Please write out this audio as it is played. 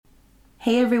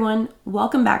Hey everyone,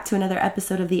 welcome back to another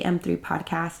episode of the M3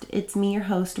 podcast. It's me, your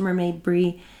host, Mermaid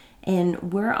Bree,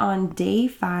 and we're on day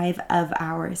 5 of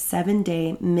our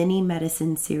 7-day mini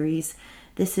medicine series.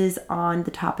 This is on the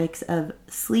topics of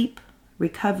sleep,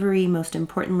 recovery, most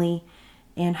importantly,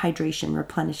 and hydration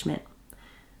replenishment.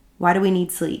 Why do we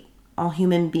need sleep? All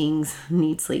human beings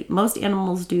need sleep. Most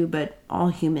animals do, but all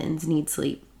humans need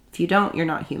sleep. If you don't, you're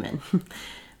not human.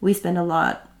 We spend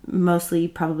mostly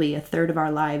probably a third of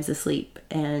our lives asleep,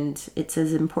 and it's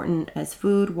as important as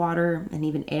food, water, and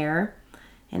even air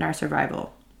in our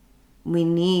survival. We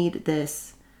need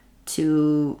this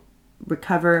to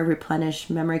recover, replenish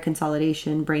memory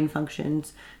consolidation, brain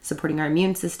functions, supporting our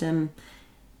immune system,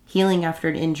 healing after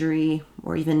an injury,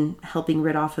 or even helping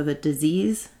rid off of a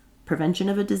disease, prevention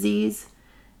of a disease,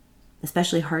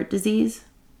 especially heart disease.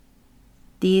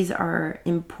 These are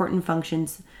important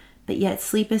functions, but yet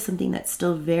sleep is something that's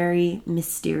still very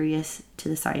mysterious to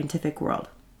the scientific world.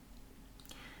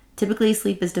 Typically,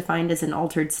 sleep is defined as an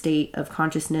altered state of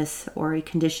consciousness or a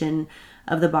condition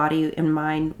of the body and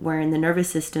mind where in the nervous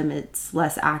system it's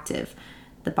less active.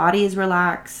 The body is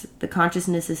relaxed, the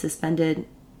consciousness is suspended.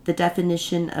 The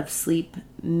definition of sleep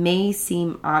may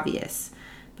seem obvious,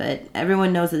 but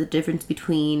everyone knows that the difference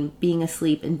between being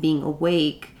asleep and being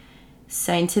awake,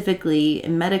 scientifically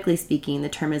and medically speaking, the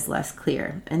term is less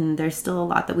clear, and there's still a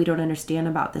lot that we don't understand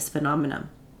about this phenomenon.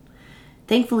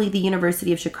 Thankfully, the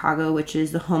University of Chicago, which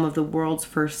is the home of the world's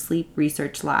first sleep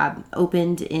research lab,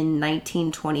 opened in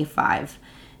 1925.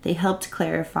 They helped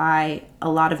clarify a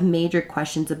lot of major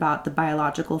questions about the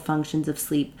biological functions of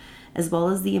sleep, as well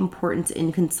as the importance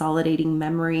in consolidating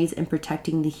memories and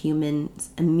protecting the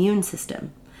human's immune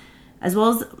system, as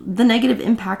well as the negative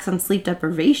impacts on sleep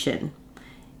deprivation.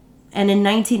 And in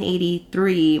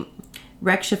 1983,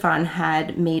 Rechtschaffen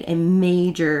had made a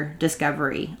major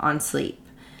discovery on sleep.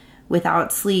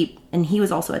 Without sleep, and he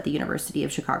was also at the University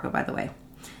of Chicago, by the way.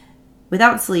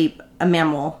 Without sleep, a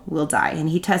mammal will die,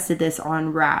 and he tested this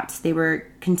on rats. They were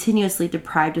continuously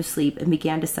deprived of sleep and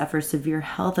began to suffer severe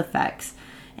health effects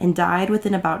and died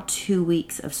within about 2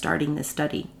 weeks of starting this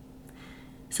study.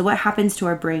 So what happens to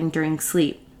our brain during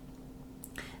sleep?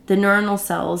 The neuronal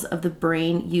cells of the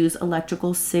brain use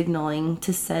electrical signaling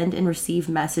to send and receive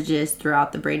messages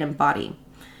throughout the brain and body.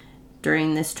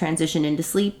 During this transition into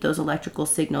sleep, those electrical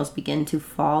signals begin to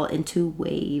fall into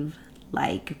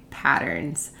wave-like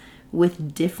patterns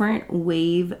with different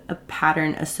wave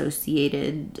pattern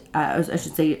associations.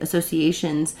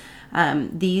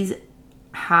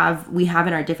 We have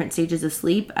in our different stages of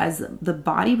sleep. As the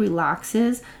body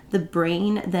relaxes, the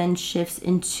brain then shifts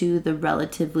into the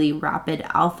relatively rapid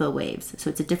alpha waves. So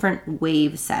it's a different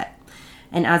wave set.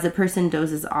 And as a person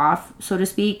dozes off, so to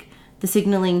speak, the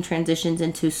signaling transitions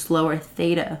into slower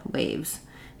theta waves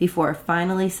before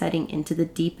finally setting into the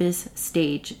deepest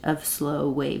stage of slow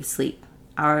wave sleep,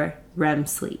 our REM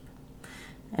sleep.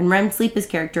 And REM sleep is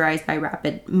characterized by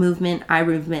rapid movement, eye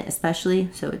movement especially,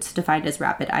 so it's defined as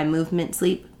rapid eye movement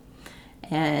sleep.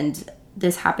 And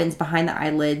this happens behind the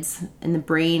eyelids, and the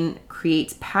brain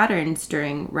creates patterns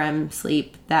during REM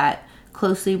sleep that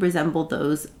closely resemble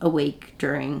those awake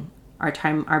during our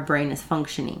time our brain is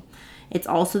functioning. It's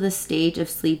also the stage of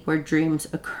sleep where dreams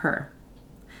occur.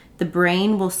 The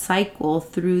brain will cycle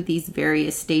through these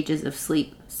various stages of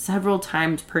sleep several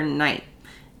times per night,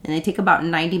 and they take about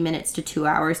 90 minutes to 2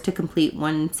 hours to complete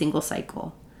one single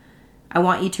cycle. I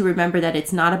want you to remember that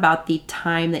it's not about the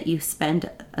time that you spend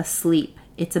asleep.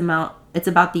 It's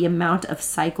about the amount of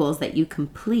cycles that you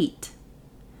complete.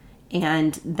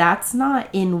 And that's not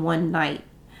in one night.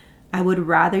 I would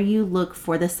rather you look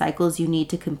for the cycles you need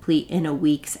to complete in a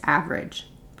week's average.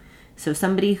 So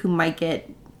somebody who might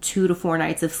get 2 to 4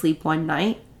 nights of sleep one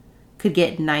night could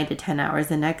get 9 to 10 hours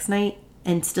the next night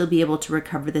and still be able to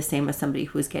recover the same as somebody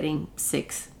who is getting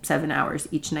 6-7 hours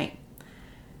each night.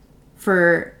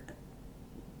 For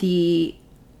the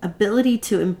ability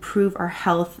to improve our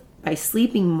health by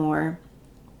sleeping more,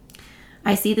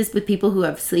 I see this with people who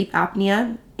have sleep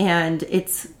apnea, and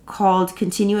it's called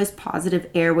continuous positive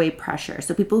airway pressure.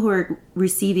 So people who are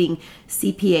receiving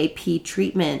CPAP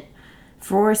treatment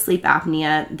for sleep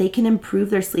apnea, they can improve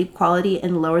their sleep quality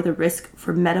and lower the risk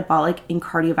for metabolic and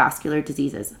cardiovascular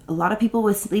diseases. A lot of people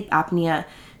with sleep apnea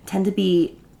tend to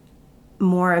be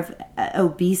more of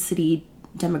obesity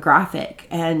demographic,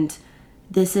 and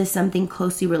this is something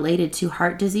closely related to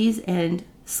heart disease and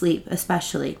sleep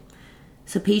especially.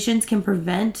 So patients can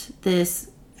prevent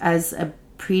this as a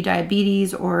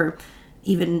prediabetes or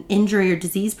even injury or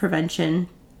disease prevention,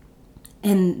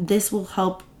 and this will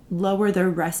help lower their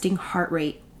resting heart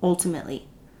rate ultimately.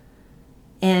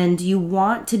 And you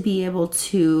want to be able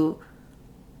to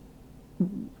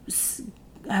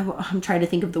I'm trying to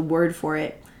think of the word for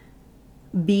it,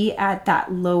 be at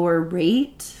that lower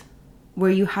rate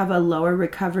where you have a lower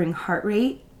recovering heart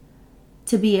rate,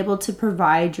 to be able to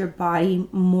provide your body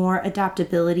more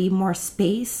adaptability, more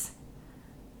space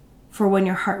for when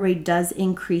your heart rate does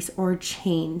increase or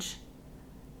change,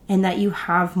 and that you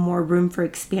have more room for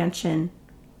expansion,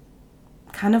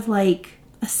 kind of like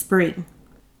a spring,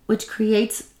 which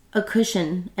creates a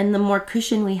cushion. And the more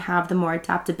cushion we have, the more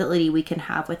adaptability we can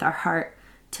have with our heart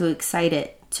to excite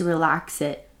it, to relax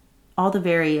it, all the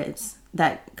variants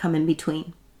that come in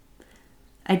between.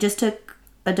 I just took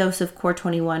a dose of Core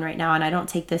 21 right now, and I don't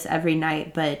take this every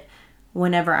night, but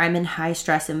whenever I'm in high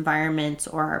stress environments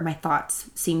or my thoughts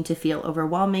seem to feel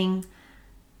overwhelming,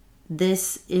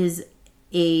 this is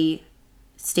a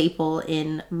staple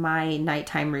in my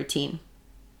nighttime routine.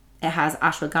 It has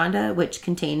ashwagandha, which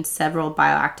contains several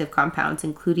bioactive compounds,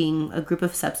 including a group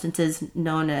of substances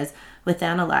known as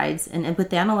withanolides, and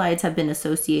withanolides have been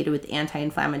associated with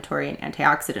anti-inflammatory and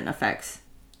antioxidant effects.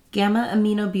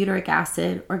 Gamma-aminobutyric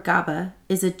acid, or GABA,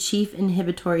 is a chief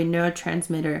inhibitory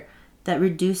neurotransmitter that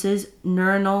reduces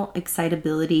neuronal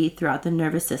excitability throughout the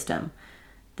nervous system.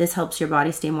 This helps your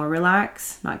body stay more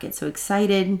relaxed, not get so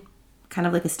excited, kind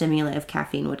of like a stimulant of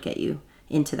caffeine would get you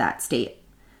into that state.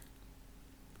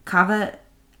 Kava,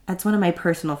 that's one of my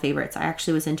personal favorites. I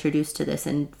actually was introduced to this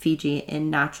in Fiji in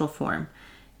natural form.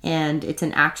 And it's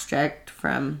an extract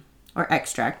from a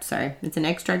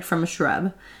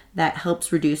shrub that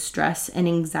helps reduce stress and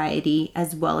anxiety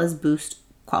as well as boost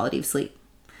quality of sleep.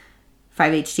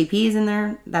 5-HTP is in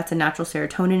there. That's a natural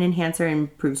serotonin enhancer and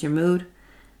improves your mood.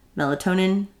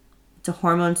 Melatonin, it's a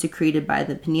hormone secreted by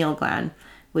the pineal gland,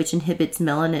 which inhibits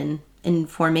melanin in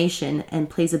formation and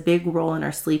plays a big role in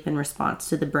our sleep in response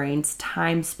to the brain's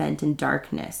time spent in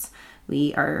darkness.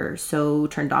 We are so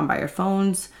turned on by our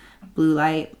phones, blue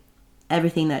light,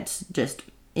 everything that's just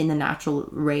in the natural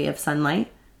ray of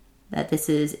sunlight, that this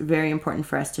is very important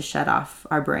for us to shut off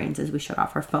our brains as we shut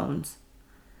off our phones.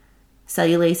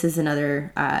 Cellulase is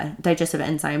another digestive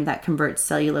enzyme that converts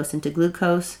cellulose into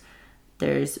glucose.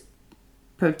 There's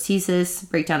proteases,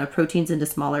 breakdown of proteins into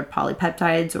smaller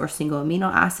polypeptides or single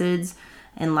amino acids,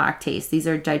 and lactase. These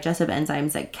are digestive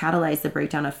enzymes that catalyze the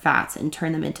breakdown of fats and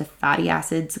turn them into fatty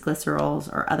acids,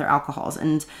 glycerols, or other alcohols.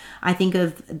 And I think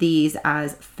of these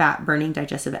as fat-burning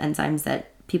digestive enzymes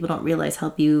that people don't realize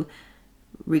help you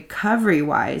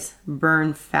recovery-wise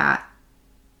burn fat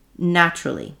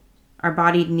naturally. Our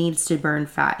body needs to burn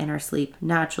fat in our sleep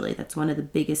naturally. That's one of the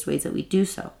biggest ways that we do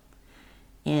so.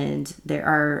 And there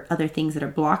are other things that are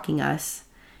blocking us,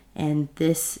 and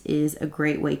this is a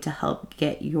great way to help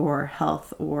get your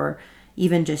health or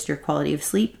even just your quality of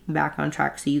sleep back on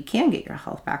track so you can get your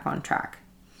health back on track.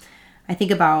 I think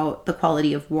about the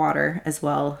quality of water as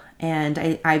well,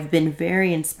 and I've been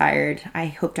very inspired. I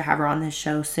hope to have her on this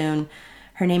show soon.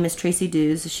 Her name is Tracy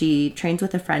Dews. She trains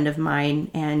with a friend of mine,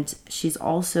 and she's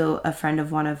also a friend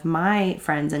of one of my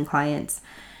friends and clients.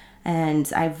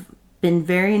 And I've been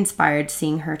very inspired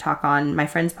seeing her talk on my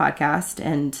friend's podcast,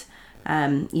 and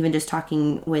even just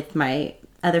talking with my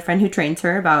other friend who trains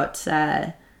her about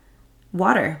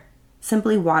water,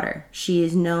 simply water. She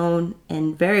is known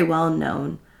and very well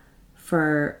known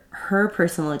for her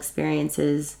personal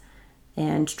experiences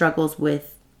and struggles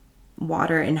with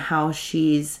water and how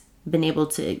she's been able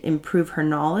to improve her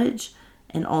knowledge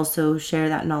and also share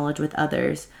that knowledge with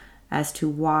others as to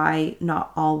why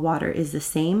not all water is the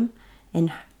same,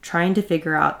 and trying to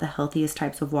figure out the healthiest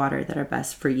types of water that are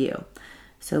best for you.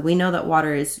 So we know that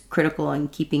water is critical in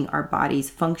keeping our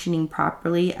bodies functioning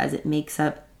properly, as it makes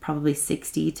up probably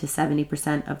 60 to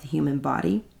 70% of the human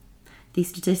body. These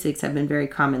statistics have been very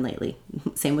common lately.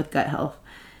 Same with gut health.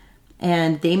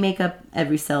 And they make up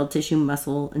every cell, tissue,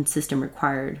 muscle, and system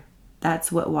required.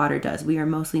 That's what water does. We are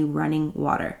mostly running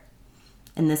water.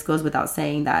 And this goes without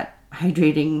saying that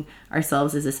hydrating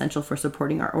ourselves is essential for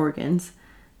supporting our organs.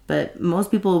 But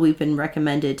most people, we've been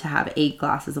recommended to have 8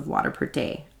 glasses of water per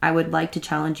day. I would like to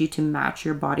challenge you to match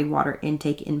your body water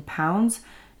intake in pounds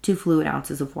to fluid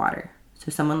ounces of water.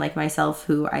 So someone like myself,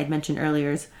 who I had mentioned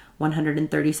earlier is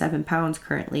 137 pounds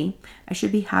currently, I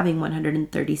should be having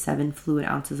 137 fluid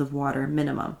ounces of water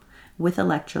minimum, with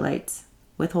electrolytes,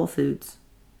 with whole foods.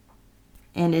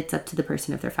 And it's up to the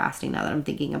person if they're fasting, now that I'm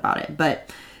thinking about it. But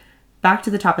back to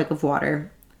the topic of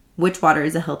water. Which water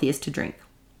is the healthiest to drink?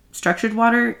 Structured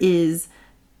water is,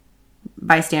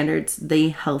 by standards, the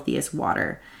healthiest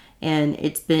water. And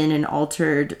it's been an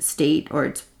altered state, or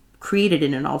it's created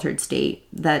in an altered state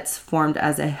that's formed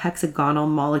as a hexagonal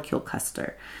molecule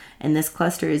cluster. And this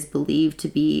cluster is believed to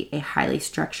be a highly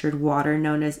structured water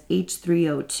known as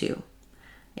H3O2.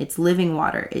 It's living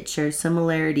water. It shares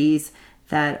similarities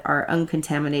that are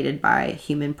uncontaminated by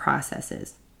human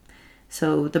processes.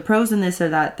 So the pros in this are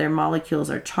that their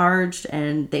molecules are charged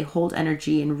and they hold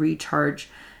energy and recharge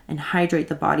and hydrate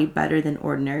the body better than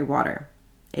ordinary water.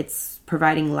 It's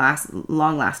providing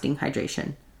long-lasting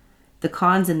hydration. The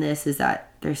cons in this is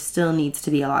that there still needs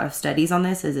to be a lot of studies on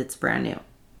this as it's brand new.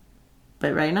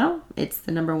 But right now, it's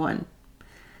the number one.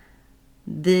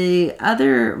 The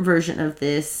other version of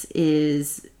this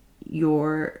is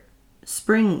your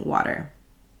spring water.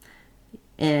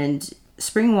 And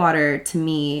spring water to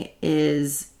me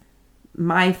is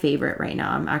my favorite right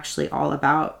now. I'm actually all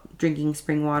about drinking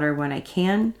spring water when I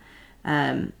can.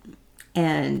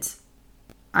 And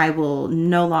I will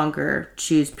no longer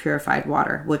choose purified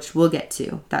water, which we'll get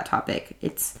to that topic.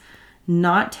 It's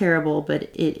not terrible, but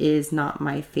it is not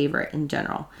my favorite in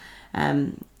general.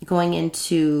 Going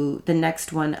into the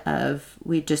next one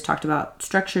we just talked about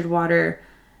structured water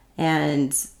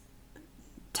and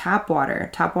tap water.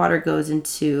 Tap water goes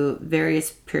into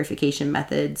various purification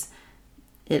methods.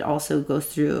 It also goes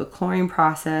through a chlorine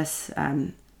process.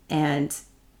 And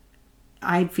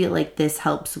I feel like this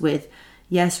helps with,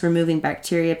 yes, removing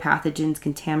bacteria, pathogens,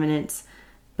 contaminants,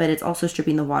 but it's also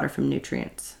stripping the water from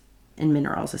nutrients and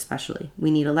minerals especially.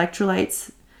 We need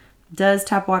electrolytes. Does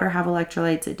tap water have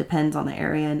electrolytes? It depends on the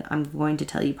area, and I'm going to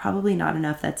tell you probably not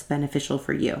enough that's beneficial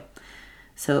for you.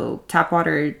 So tap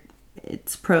water,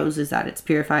 its pros is that it's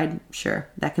purified. Sure,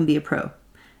 that can be a pro.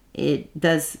 It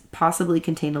does possibly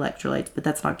contain electrolytes, but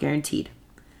that's not guaranteed.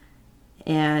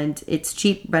 And it's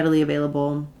cheap, readily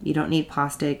available. You don't need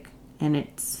plastic, and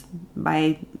it's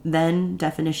by then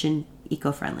definition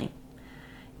eco-friendly.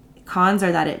 Cons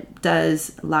are that it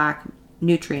does lack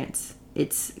nutrients.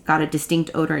 It's got a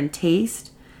distinct odor and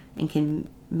taste and can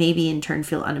maybe in turn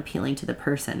feel unappealing to the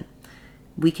person.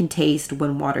 We can taste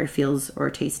when water feels or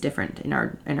tastes different in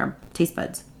our taste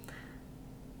buds.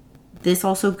 This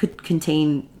also could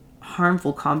contain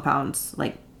harmful compounds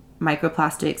like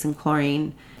microplastics and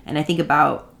chlorine. And I think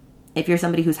about if you're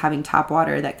somebody who's having tap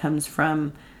water that comes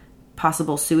from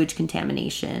possible sewage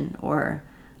contamination or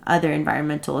other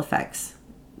environmental effects,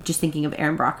 just thinking of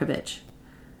Erin Brockovich,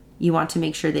 you want to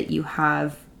make sure that you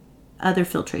have other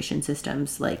filtration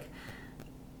systems like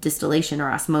distillation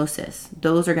or osmosis.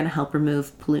 Those are going to help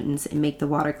remove pollutants and make the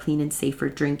water clean and safe for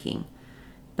drinking.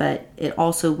 But it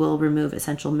also will remove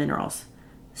essential minerals.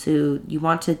 So you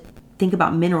want to think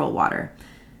about mineral water.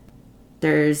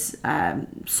 There's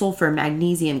sulfur,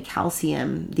 magnesium,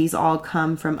 calcium. These all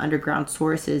come from underground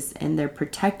sources, and they're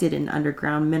protected in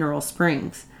underground mineral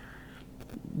springs.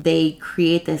 They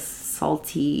create this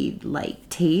salty like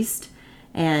taste,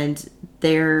 and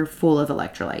they're full of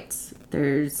electrolytes.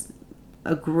 There's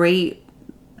a great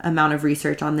amount of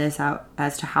research on this out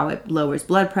as to how it lowers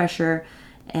blood pressure,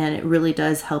 and it really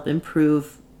does help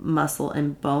improve muscle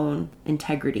and bone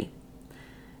integrity.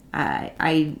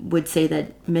 I would say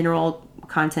that mineral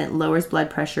content lowers blood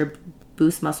pressure,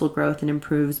 boosts muscle growth, and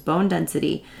improves bone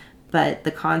density. But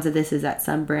the cons of this is that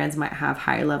some brands might have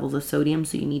higher levels of sodium,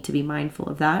 so you need to be mindful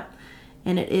of that.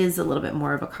 And it is a little bit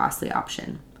more of a costly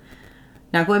option.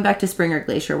 Now, going back to spring or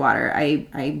glacier water,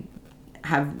 I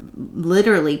have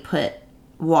literally put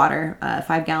water,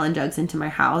 5-gallon jugs into my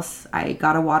house. I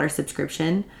got a water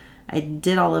subscription. I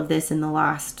did all of this in the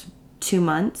last 2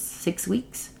 months, 6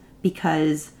 weeks,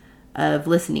 because of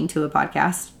listening to a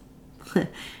podcast.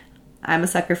 I'm a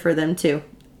sucker for them too.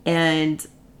 And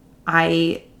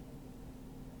I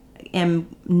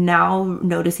am now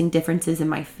noticing differences in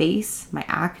my face. My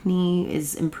acne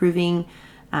is improving.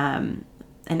 And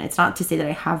it's not to say that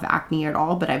I have acne at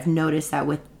all, but I've noticed that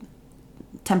with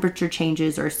temperature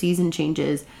changes or season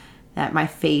changes, that my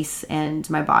face and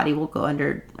my body will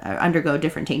undergo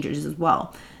different changes as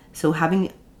well. So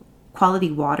having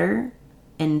quality water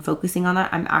and focusing on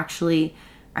that,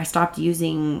 I stopped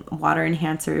using water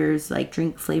enhancers, like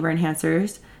drink flavor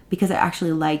enhancers, because I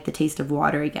actually like the taste of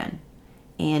water again.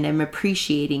 And I'm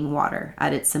appreciating water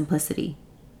at its simplicity.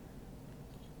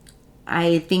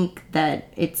 I think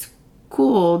that it's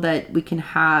cool that we can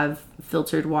have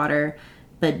filtered water,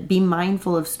 but be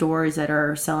mindful of stores that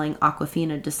are selling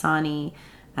Aquafina, Dasani,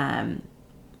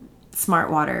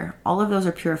 Smart Water. All of those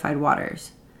are purified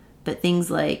waters. But things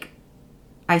like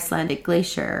Icelandic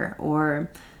Glacier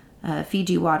or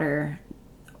Fiji water,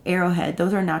 Arrowhead,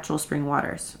 those are natural spring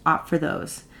waters. Opt for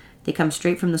those. They come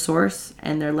straight from the source,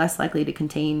 and they're less likely to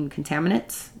contain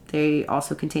contaminants. They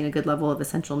also contain a good level of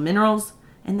essential minerals,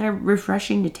 and they're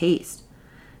refreshing to taste.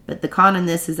 But the con in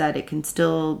this is that it can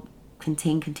still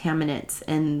contain contaminants,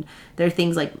 and there are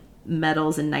things like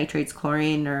metals and nitrates,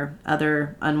 chlorine, or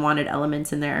other unwanted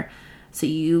elements in there. So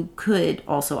you could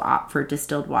also opt for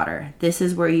distilled water. This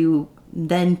is where you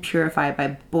then purify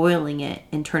by boiling it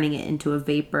and turning it into a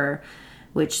vapor,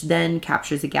 which then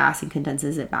captures the gas and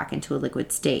condenses it back into a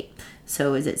liquid state.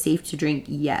 So is it safe to drink?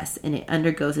 Yes. And it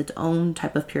undergoes its own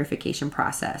type of purification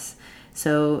process.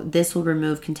 So this will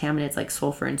remove contaminants like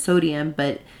sulfur and sodium,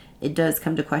 but it does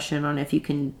come to question on if you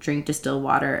can drink distilled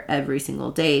water every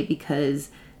single day, because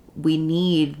we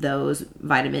need those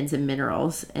vitamins and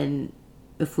minerals. And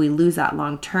if we lose that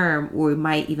long term, we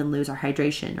might even lose our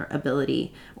hydration or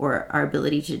ability, or our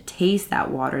ability to taste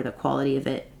that water, the quality of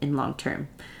it in long term.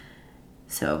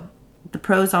 So the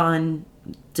pros on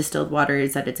distilled water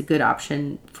is that it's a good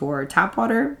option for tap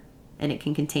water, and it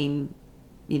can contain,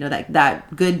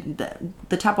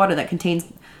 the tap water that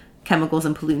contains chemicals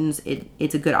and pollutants.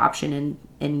 It's a good option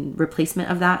in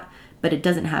replacement of that, but it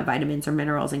doesn't have vitamins or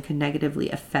minerals and can negatively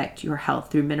affect your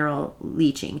health through mineral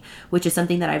leaching, which is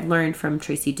something that I've learned from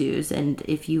Tracy Dews. And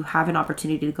if you have an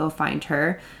opportunity to go find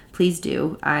her, please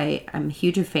do. I'm a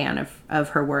huge fan of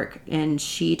her work, and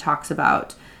she talks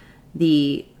about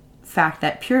the fact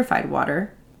that purified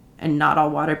water, and not all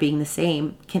water being the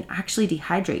same, can actually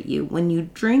dehydrate you when you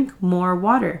drink more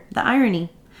water. The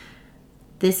irony.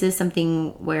 This is something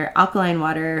where alkaline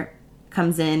water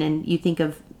comes in, and you think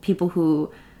of people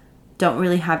who don't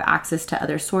really have access to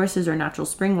other sources or natural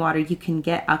spring water. You can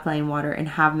get alkaline water and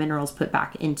have minerals put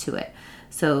back into it.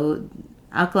 So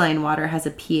alkaline water has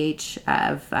a pH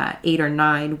of 8 or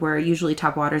 9, where usually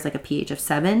tap water is like a pH of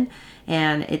 7,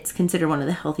 and it's considered one of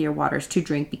the healthier waters to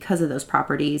drink because of those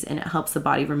properties, and it helps the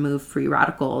body remove free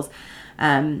radicals.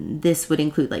 This would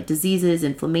include like diseases,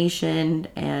 inflammation,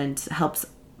 and helps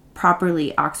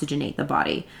properly oxygenate the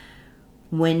body.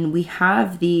 When we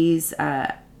have these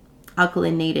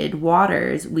alkalinated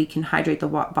waters, we can hydrate the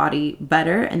body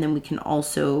better, and then we can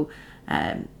also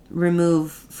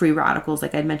remove free radicals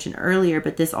like I mentioned earlier,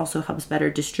 but this also helps better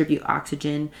distribute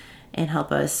oxygen and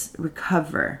help us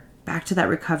recover. Back to that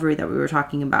recovery that we were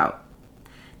talking about.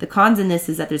 The cons in this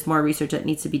is that there's more research that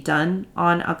needs to be done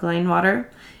on alkaline water,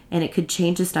 and it could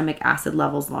change the stomach acid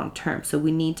levels long term. So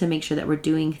we need to make sure that we're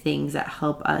doing things that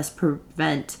help us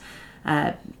prevent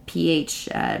pH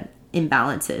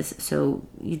imbalances. So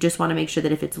you just want to make sure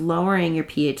that if it's lowering your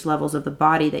pH levels of the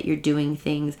body, that you're doing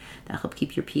things that help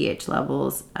keep your pH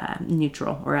levels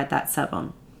neutral or at that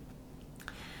 7.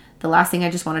 The last thing I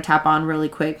just want to tap on really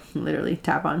quick, literally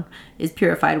tap on, is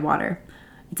purified water.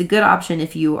 It's a good option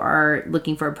if you are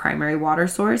looking for a primary water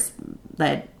source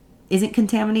that isn't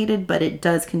contaminated, but it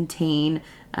does contain,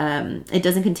 it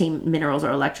doesn't contain minerals or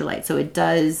electrolytes. So it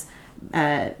does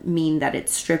mean that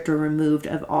it's stripped or removed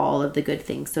of all of the good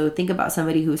things. So think about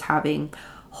somebody who's having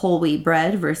whole wheat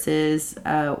bread versus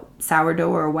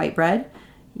sourdough or white bread.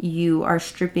 You are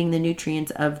stripping the nutrients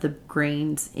of the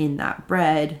grains in that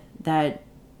bread that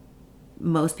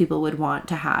most people would want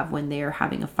to have when they are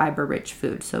having a fiber-rich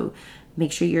food. So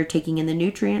make sure you're taking in the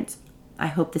nutrients. I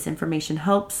hope this information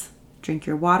helps. Drink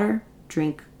your water.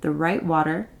 Drink the right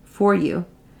water for you.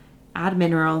 Add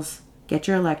minerals. Get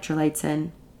your electrolytes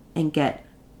in. And get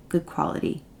good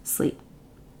quality sleep.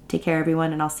 Take care,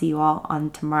 everyone, and I'll see you all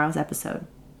on tomorrow's episode.